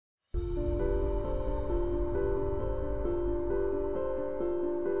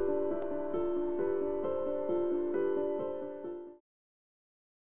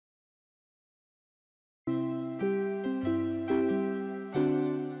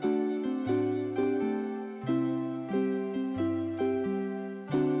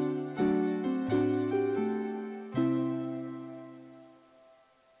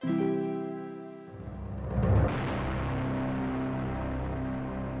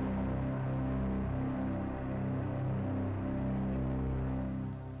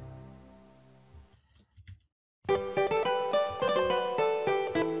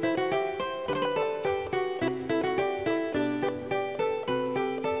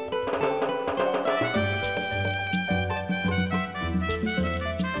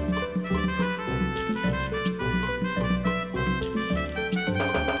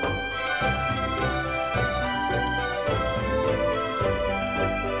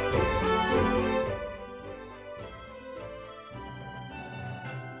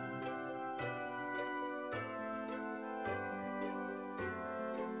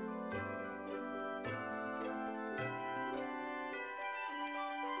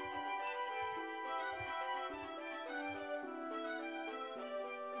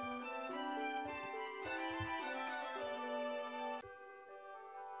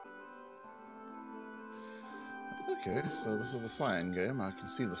Okay, so this is a cyan game. I can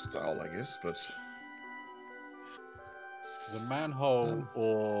see the style, I guess, but... The manhole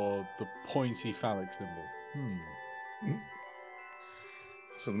or the pointy phallic symbol?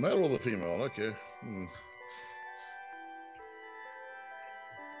 So the male or the female, okay.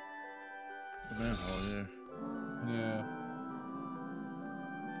 The manhole, yeah. Yeah.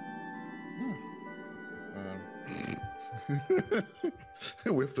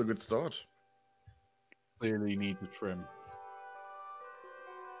 We're off to a good start. Clearly need to trim.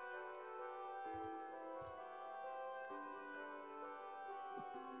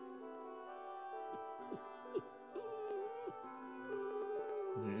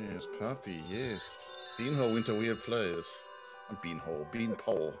 Yes, puppy, yes. Beanhole went to weird place. Beanhole,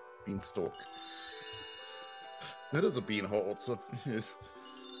 beanpole, beanstalk. That is a beanhole, so yes.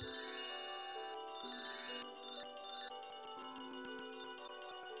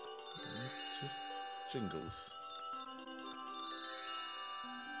 It just jingles.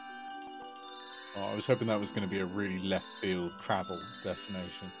 Oh, I was hoping that was going to be a really left field travel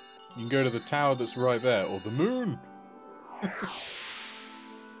destination. You can go to the tower that's right there, or the moon!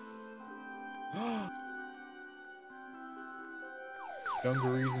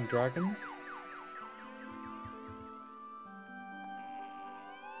 Dungarees and dragons?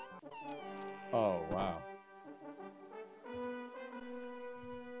 Oh, wow.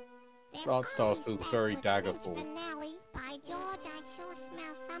 Its art style feels very Daggerfall. By George, I sure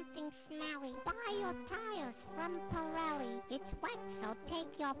smell something smelly. Buy your tires from Pirelli. It's wet, so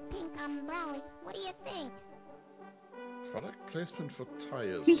take your pink umbrella. What do you think? Product placement for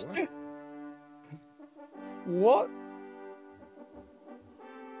tires, what? What?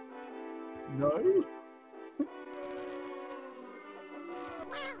 No?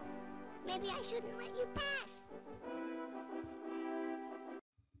 Well, maybe I shouldn't let you pass.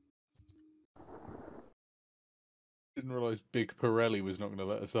 Didn't realise Big Pirelli was not going to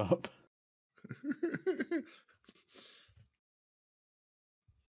let us up.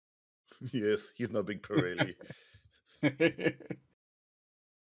 Yes, he's no Big Pirelli.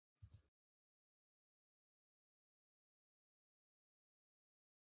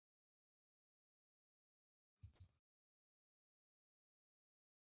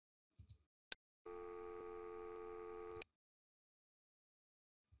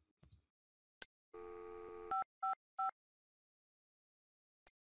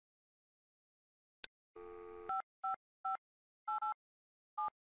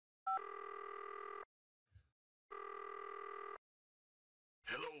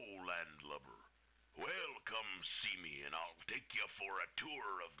 Hello, landlubber. Well, come see me and I'll take you for a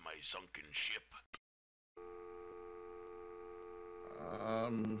tour of my sunken ship.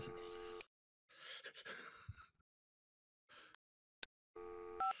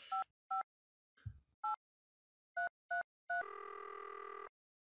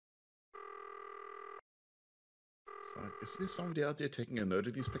 It's like, is there somebody out there taking a note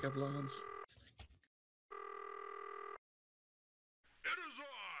of these pickup lines? It is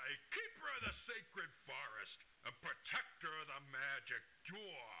I, keeper of the sacred forest, and protector of the magic door.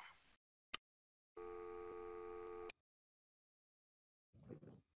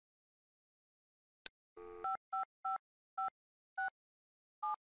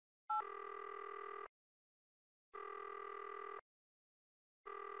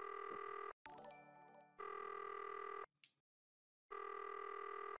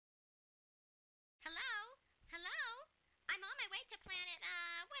 Hello? Hello? I'm on my way to planet,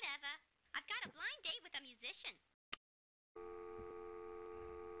 whatever. I've got a blind date with a musician.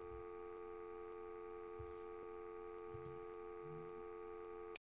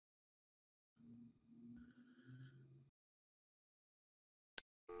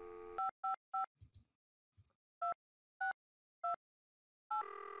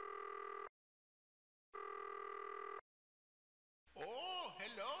 Oh,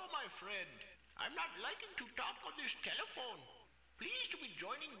 hello, my friend. I'm not liking to talk on this telephone. Please to be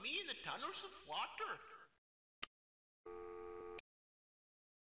joining me in the tunnels of water.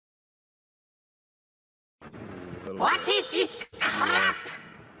 What is this crap?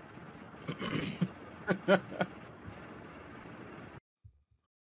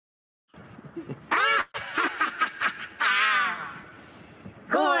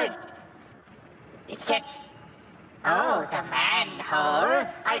 Good. It gets... Oh, the manhole.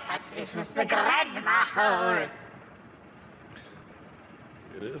 I thought this was the grandma hole.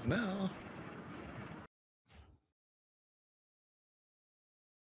 It is now.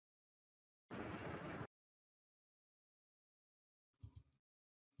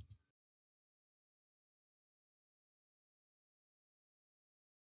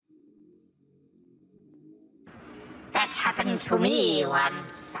 happened to me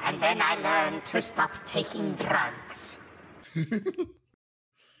once, and then I learned to stop taking drugs.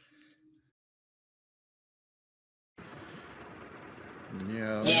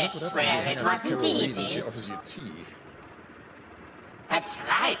 Yeah, Yes, that's what well, happens when you hang it out with wasn't Carol Reed easy. and she offers you tea. That's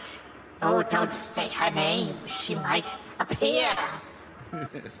right. Oh, don't say her name. She might appear.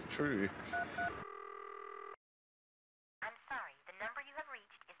 It's true. I'm sorry, the number you have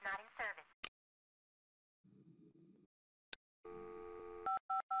reached is not in service.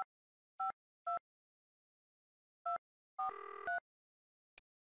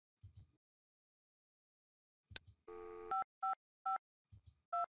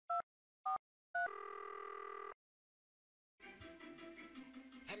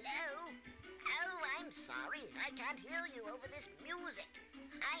 Hello? Oh, I'm sorry. I can't hear you over this music.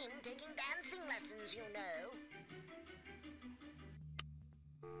 I'm taking dancing lessons, you know.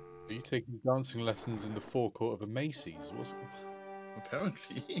 Are you taking dancing lessons in the forecourt of a Macy's? What's...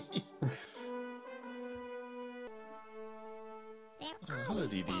 Apparently. They're hello, always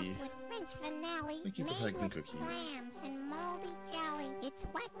Dee packed Dee. with French finale, Thank you for made hugs and with cookies. clams and moldy jelly. It's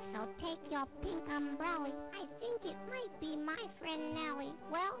wet, so take your pink umbrella. I think it might be my friend Nellie.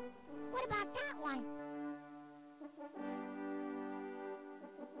 Well, what about that one?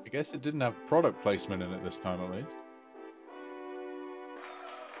 I guess it didn't have product placement in it this time, at least.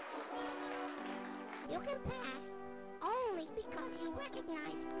 You can pass, only because you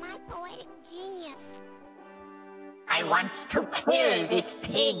recognize my poetic genius. I want to kill this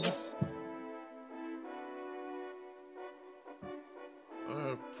pig.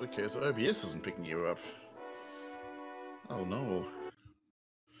 Okay, so OBS isn't picking you up. Oh no.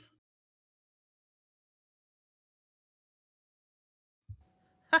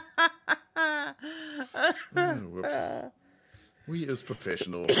 Oh, whoops. We is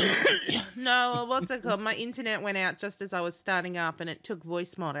professional. No, well, what's it called? My internet went out just as I was starting up, and it took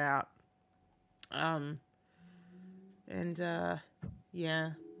voice mod out.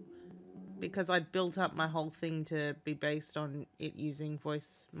 Yeah, because I built up my whole thing to be based on it using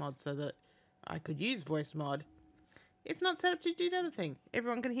voice mod so that I could use voice mod. It's not set up to do the other thing.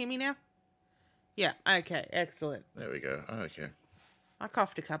 Everyone can hear me now? Yeah, okay, excellent. There we go. Okay. I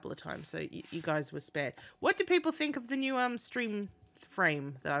coughed a couple of times, so you guys were spared. What do people think of the new stream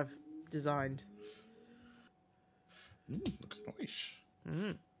frame that I've designed? Looks nice.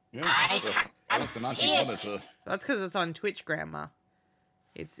 Yeah. I like the 90s monitor. That's because it's on Twitch, Grandma.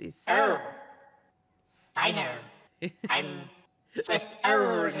 It's. Oh, I know. I'm just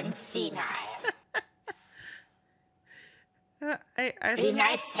old and senile. Be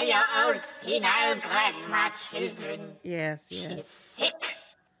nice to your old senile grandma, children. Yes, She's yes. sick.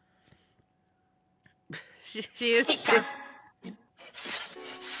 She is sick.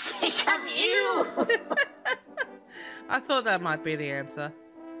 Sick of you. I thought that might be the answer.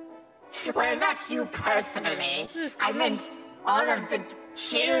 Well, not you personally. I meant all of the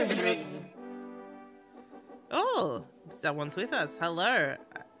children. Oh, someone's with us. Hello,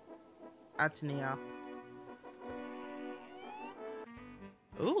 Atania.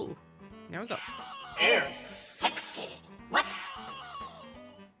 Ooh, now we got. Oh, sexy. What?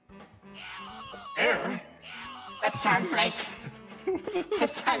 Oh, that sounds like.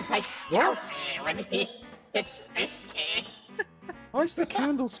 It sounds like stealthy when he gets frisky. Why is the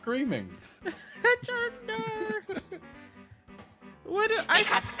candle screaming? I don't know. What do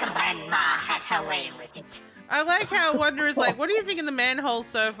Because Grandma had her way with it. I like how Wonder is like, what do you think of the manhole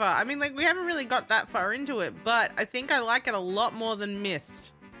so far? I mean, like, we haven't really got that far into it, but I think I like it a lot more than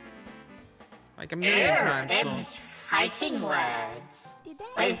Mist. Like a million times more. Them's fighting words.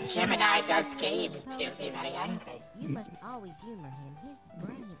 Whereas Gemini does games to be very angry. You must always humor him. His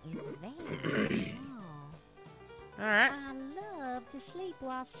brain is very small. Alright. I love to sleep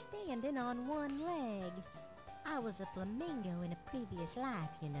while standing on one leg. I was a flamingo in a previous life,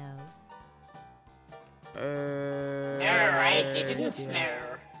 you know. No, I didn't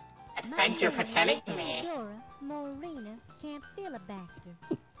know. And thank you for telling me. Dora, Morena, can't feel a Baxter.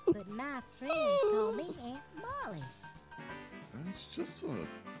 But my friends call me Aunt Molly. It's just a...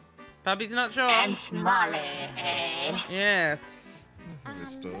 Puppy's not sure. Aunt Molly, eh? Yes. I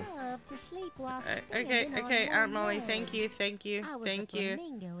Just, love to sleep while Okay, standing okay, on Aunt one Molly, leg. thank you, thank you, I was thank a you.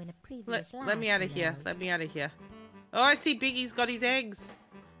 flamingo in a previous Let life, me out of you here. know. Let me out of here. Oh, I see Biggie's got his eggs.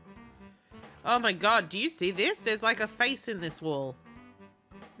 Oh my god, do you see this? There's like a face in this wall.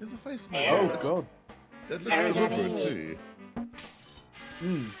 There's a face in Oh, there. God. That looks deliberate too.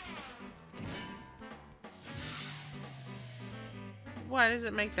 Why does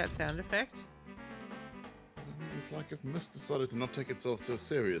it make that sound effect? It's like if Mist decided to not take itself so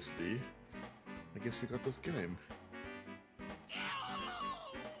seriously, I guess we got this game.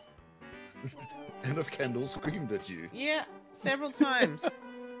 And if candles screamed at you. Yeah, several times.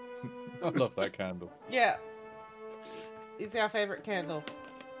 I love that candle. Yeah. It's our favourite candle.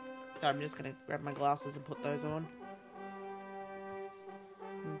 So I'm just gonna grab my glasses and put those on.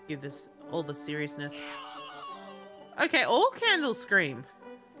 Give this all the seriousness. Okay, all candles scream.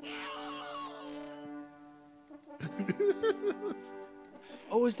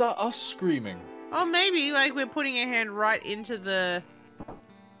 Oh, is that us screaming? Oh, maybe like we're putting a hand right into the...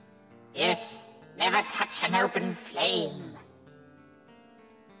 Yes, never touch an open flame.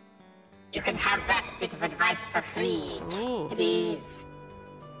 You can have that bit of advice for free. Ooh. It is.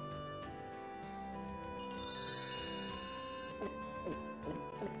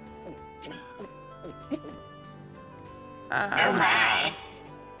 Oh my.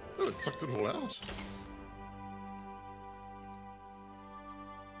 Oh, it sucked it all out.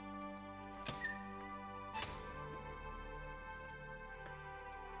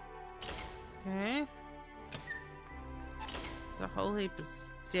 Okay. There's a whole heap of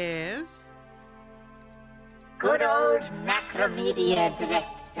stairs. Good old Macromedia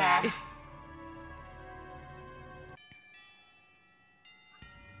director.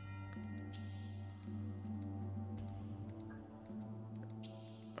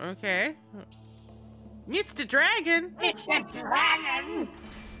 Okay. Mr. Dragon! Mr. Dragon!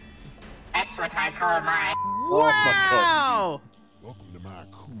 That's what I call my... Wow! Welcome to my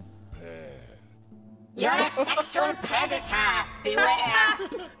cool pad. You're a sexual predator!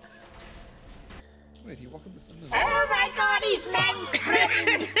 Beware! Wait, he welcome to something. Oh my god, he's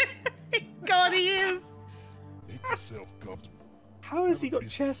manspreading! God, he is! Make yourself comfortable. How has he got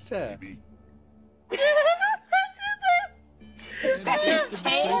chest hair? Baby. Is that his Did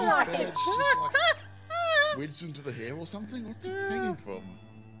tail or Mercedes' his... badge just like wedged into the hair or something? What's it hanging from?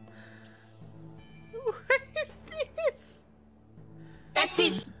 What is this? That's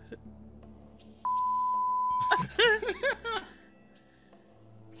his...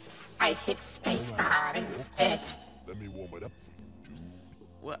 I hit spacebar instead. Let me warm it up for you, dude.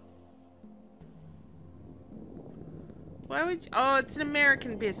 What? Why would you... Oh, it's an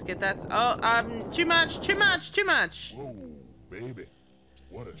American biscuit. That's... Oh, too much, too much, too much. Whoa, baby.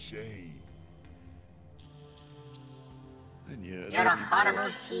 What a shame. And yeah, You're a horrible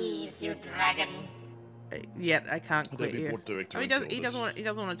tease, you dragon. Yet I can't I'll quit be you. board director Oh, and he kill doesn't this. he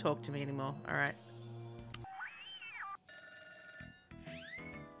doesn't want to talk to me anymore. All right.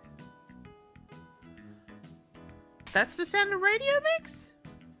 That's the sound of radio mix?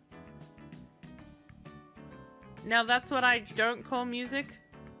 Now that's what I don't call music?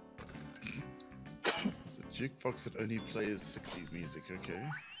 It's a jukebox that only plays 60s music, okay.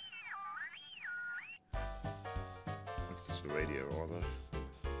 It's just a radio, rather.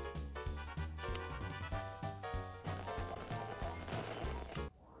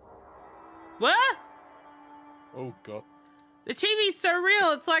 What? Oh god. The TV's so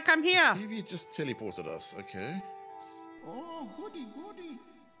real, it's like I'm here. TV just teleported us, okay. Oh, goody, goody.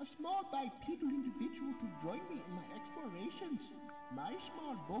 A small bipedal individual to join me in my explorations. My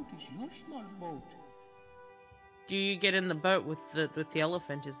small boat is your small boat. Do you get in the boat with the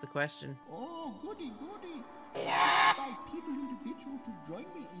elephant is the question. Oh, goody, goody. Yeah, Bipedal individual to join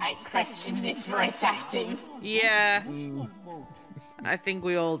me in my I question this voice acting. Yeah, your small boat. I think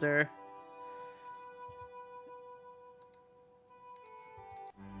we all do.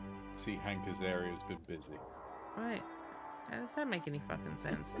 See, Hanker's area's been busy. Right. How does that make any fucking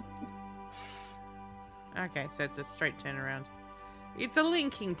sense? Okay, so it's a straight turnaround. It's a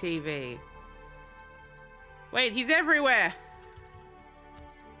linking TV. Wait, he's everywhere!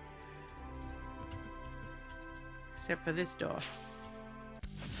 Except for this door.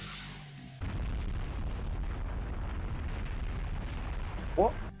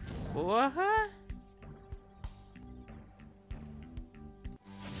 What? What?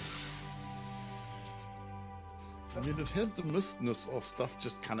 I mean, it has the mistness of stuff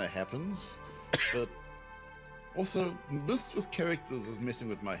just kind of happens, but also mist with characters is messing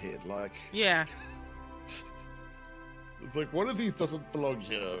with my head. Like, Yeah. it's like one of these doesn't belong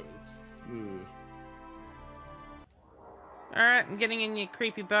here. It's. Alright, I'm getting in your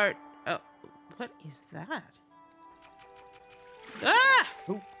creepy boat. Oh, what is that? Ah!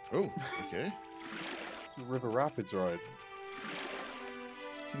 Oh, okay. It's a River Rapids ride.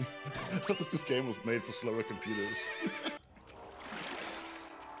 I thought this game was made for slower computers.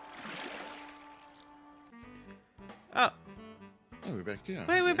 Oh, Oh, we're back here.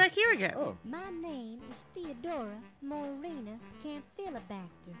 wait, we're okay. back here again. Oh. My name is Theodora Morena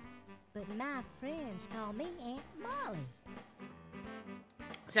Campylobacter, but my friends call me Aunt Molly.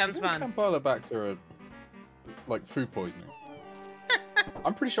 Sounds fun. Campylobacter are like food poisoning.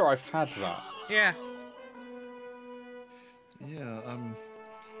 I'm pretty sure I've had that. Yeah. Yeah,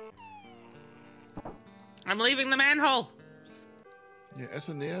 I'm leaving the manhole. yeah,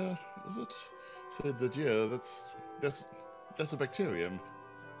 Atenea, is it? Said that, yeah, that's a bacterium.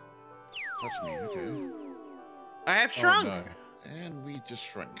 Touch me, okay. I have shrunk. Oh, no. And we just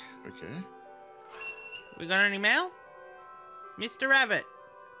shrunk, okay. We got any mail? Mr. Rabbit.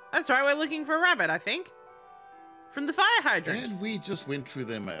 That's right, we're looking for a rabbit, I think. From the fire hydrant. And we just went through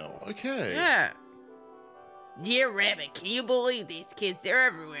their mail, okay. Yeah. Dear Rabbit, can you believe these kids? They're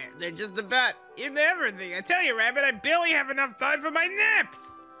everywhere. They're just about in everything. I tell you, Rabbit, I barely have enough time for my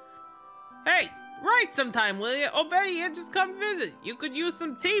naps. Hey, write sometime, will you? Or better yet, just come visit. You could use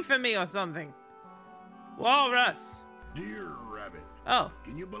some tea for me or something. Walrus. Dear Rabbit, Oh.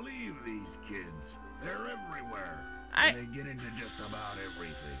 can you believe these kids? They're everywhere. I- They get into just about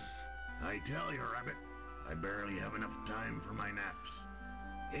everything. I tell you, Rabbit, I barely have enough time for my naps.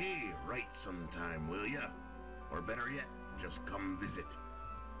 Hey, write sometime, will ya? Or better yet, just come visit.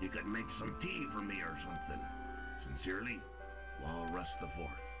 You could make some tea for me or something. Sincerely, Walrus the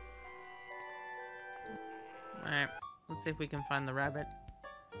Fourth. Alright, let's see if we can find the rabbit.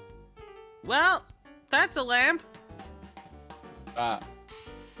 Well, that's a lamp. That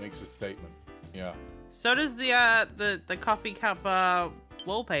makes a statement. Yeah. So does the coffee cup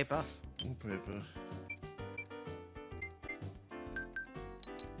wallpaper. Wallpaper.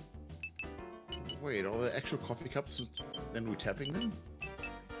 Wait, are there actual coffee cups and we're tapping them?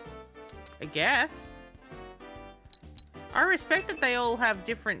 I guess. I respect that they all have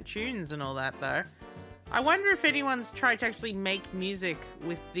different tunes and all that, though. I wonder if anyone's tried to actually make music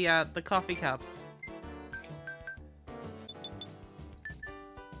with the coffee cups.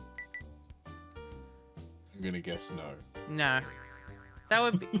 I'm gonna guess no. No.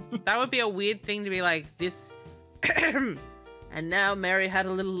 That would be a weird thing to be like this. And now Mary had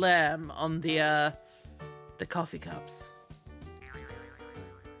a little lamb on the coffee cups.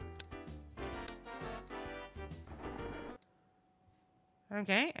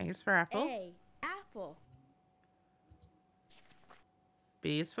 Okay, A is for apple. A, apple.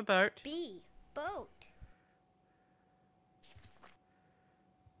 B is for boat. B, boat.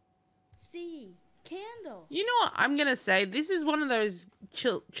 C, candle. You know what I'm gonna say? This is one of those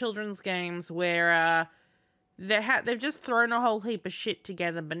children's games where they've just thrown a whole heap of shit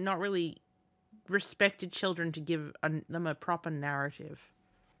together, but not really respected children to give them a proper narrative.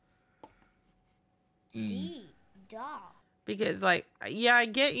 D, doll. Because, like, yeah, I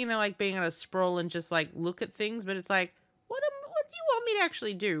get, you know, like, being able to scroll and just, like, look at things, but it's like, what do you want me to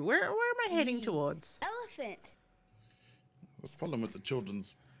actually do? Where am I heading towards? Elephant. The problem with the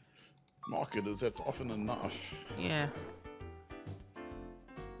children's market is that's often enough. Yeah.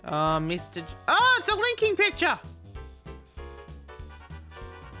 Oh, Mr. Oh, it's a linking picture!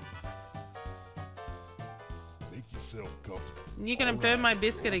 Make yourself comfortable. You're gonna burn my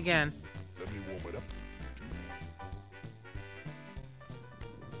biscuit again. Let me warm it up.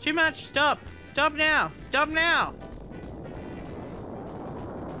 Too much, stop! Stop now! Stop now!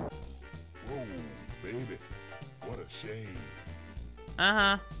 Whoa, baby. What a shame.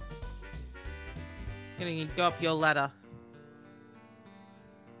 Uh-huh. Gonna go up your ladder.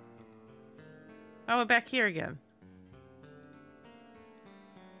 Oh, we're back here again.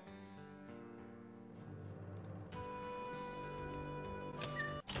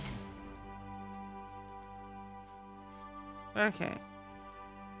 Okay.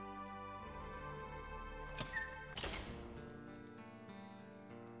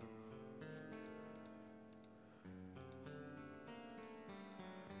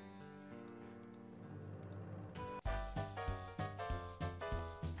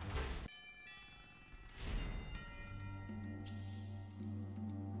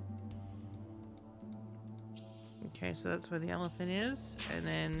 Okay, so that's where the elephant is, and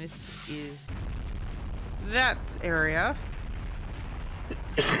then this is that area.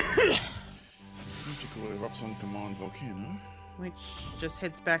 Magical erupts on command volcano. Which just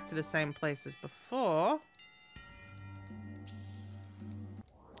heads back to the same place as before.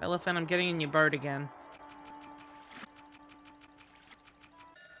 Elephant, I'm getting in your boat again.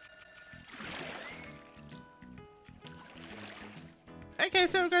 Okay,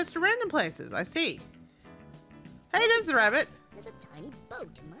 so it goes to random places. I see. Hey, there's the rabbit. There's a tiny boat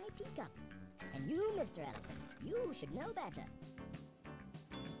in my teacup. And you, Mr. Elephant, you should know better.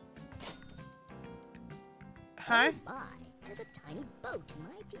 Hi. Oh my, there's a tiny boat in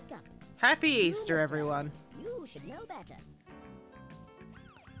my teacup. Happy You, Easter, Mr. everyone. Elephant, you should know better.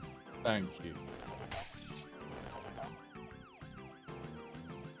 Thank you.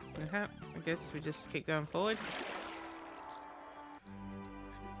 Okay, I guess we just keep going forward.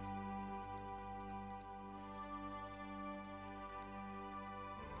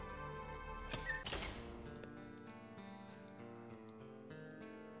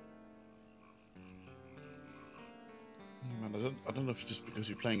 I don't know if it's just because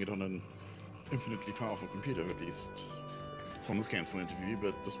you're playing it on an infinitely powerful computer, at least from this game's point of view,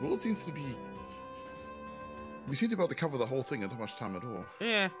 but this world seems to be... We seem to be able to cover the whole thing in not much time at all.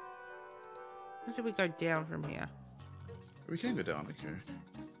 Yeah. How should we go down from here? We can go down, okay.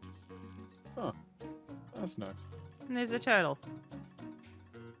 Oh, that's nice. And there's a turtle.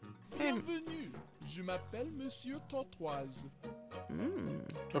 Hey. Bienvenue. Je m'appelle Monsieur Tortoise.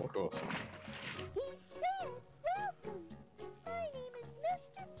 Of course. My name is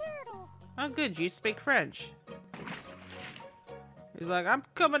Mr. Turtle. Oh, good. You speak French. He's like, I'm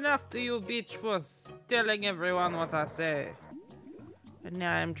coming after you, bitch, for telling everyone what I say. And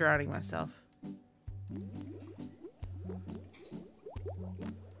now I'm drowning myself.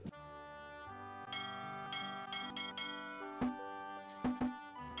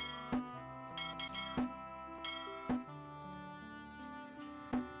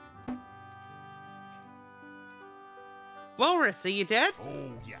 Walrus, are you dead?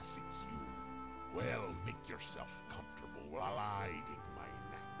 Oh, yes, it's you. Well, make yourself comfortable while I take my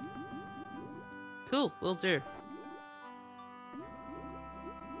nap. Cool, will do.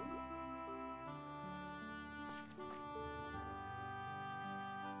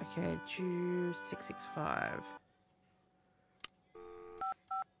 Okay, 2665.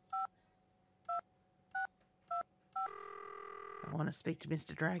 I want to speak to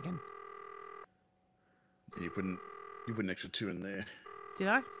Mr. Dragon. You put an extra 2 in there. Did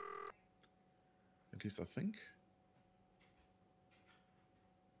I? At least I think.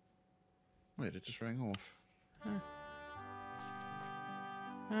 Wait, it just rang off.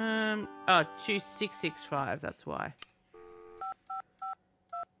 Oh, 2665, that's why.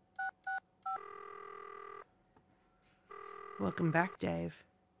 Welcome back, Dave.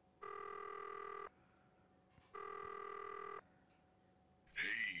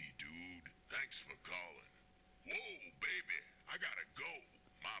 Hey, dude. Thanks for calling. Whoa, baby. I gotta go.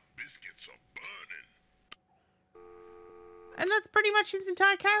 My biscuits are burning. And that's pretty much his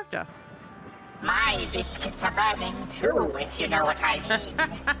entire character. My biscuits are burning too, if you know what I mean.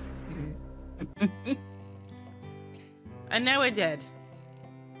 And now we're dead.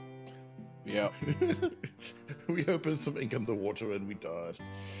 Yeah. We opened some ink in the water and we died.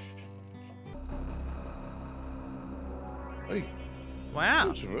 Hey. Wow.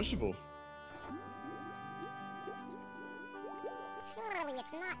 It's reversible. Surely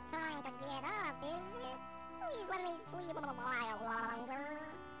it's not time to get up, is it? Please let me sleep a while longer.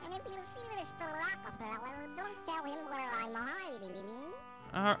 And if you see Mr. Rockefeller, don't tell him where I'm hiding.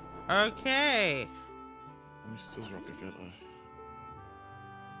 Okay. Mr. Rockefeller.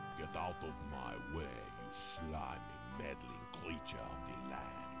 Get out of my way, you slimy, meddling creature of the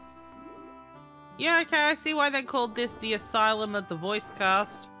land. Yeah, okay, I see why they called this the Asylum of the Voice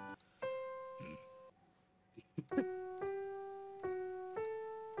Cast.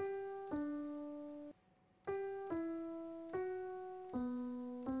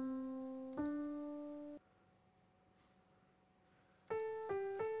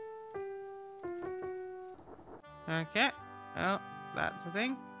 Okay, well, that's the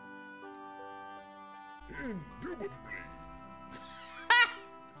thing. Indubitably.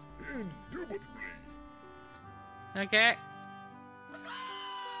 Indubitably. Okay.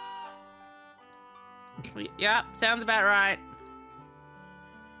 Yep, sounds about right.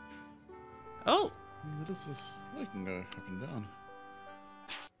 Oh! Notice this. I can go up and down.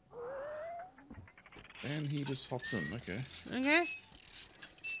 And he just hops in, okay. Okay.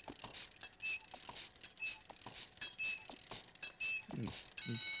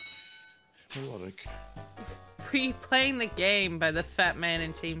 Melodic. Replaying the game by the Fat Man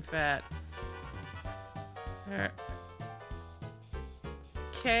and Team Fat. Alright.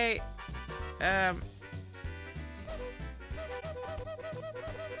 Okay.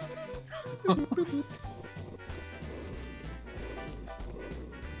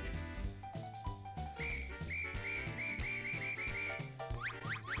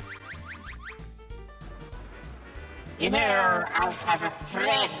 You know, I have a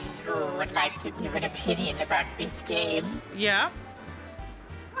friend who would like to give an opinion about this game. Yeah.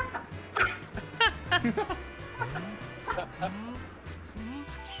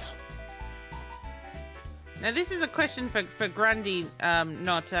 Now this is a question for Grundy,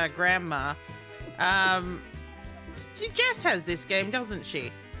 not Grandma. Jess has this game, doesn't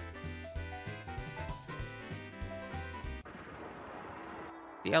she?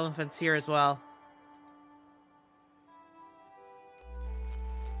 The elephant's here as well.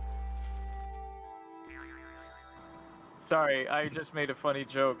 Sorry, I just made a funny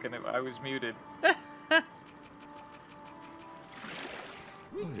joke and I was muted.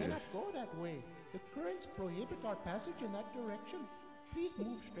 We cannot go that way. The currents prohibit our passage in that direction. Please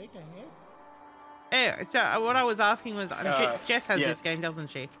move straight ahead. Anyway, so what I was asking was, Jess has yes. this game, doesn't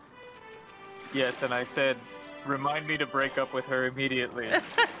she? Yes, and I said, remind me to break up with her immediately.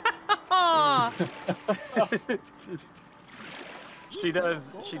 Aw. She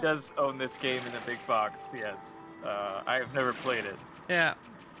does own this game in a big box, yes. I have never played it. Yeah.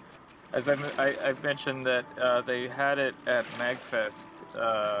 As I've mentioned that they had it at MagFest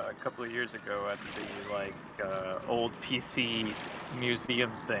a couple of years ago at the old PC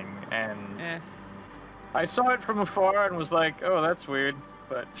museum thing, and I saw it from afar and was like, oh, that's weird,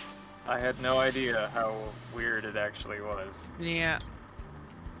 but I had no idea how weird it actually was. Yeah.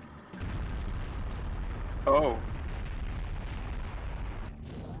 Oh.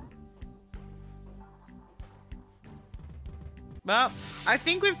 Well, I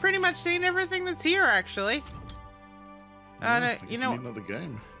think we've pretty much seen everything that's here, actually. I you know, need another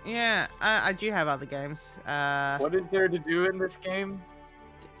game. Yeah, I do have other games. What is there to do in this game?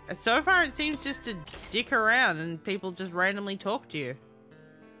 So far, it seems just to dick around and people just randomly talk to you.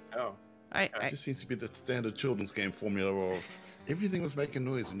 Oh. It just seems to be that standard children's game formula of everything was making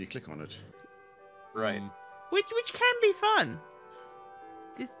noise when you click on it. Right. Which can be fun.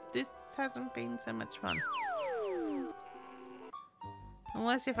 This hasn't been so much fun.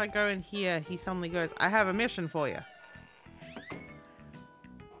 Unless if I go in here, he suddenly goes, I have a mission for you.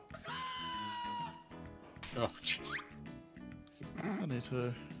 Oh, jeez. Hello,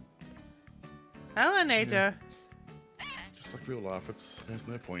 Nato. Hello, Nato. Yeah. Just like real life, it has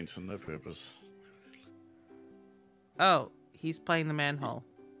no point and no purpose. Oh, he's playing the ManHole.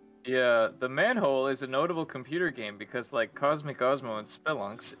 Yeah, the ManHole is a notable computer game because, like Cosmic Osmo and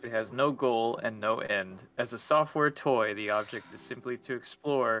Spelunks, it has no goal and no end. As a software toy, the object is simply to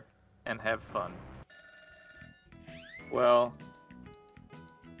explore and have fun. Well,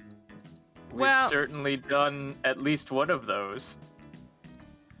 we've certainly done at least one of those.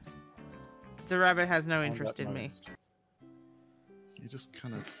 The rabbit has no interest in me. He just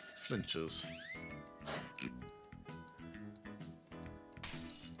kind of flinches.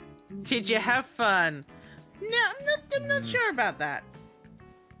 Did you have fun? No, I'm not sure about that.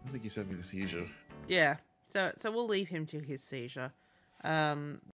 I think he's having a seizure. Yeah, so we'll leave him to his seizure.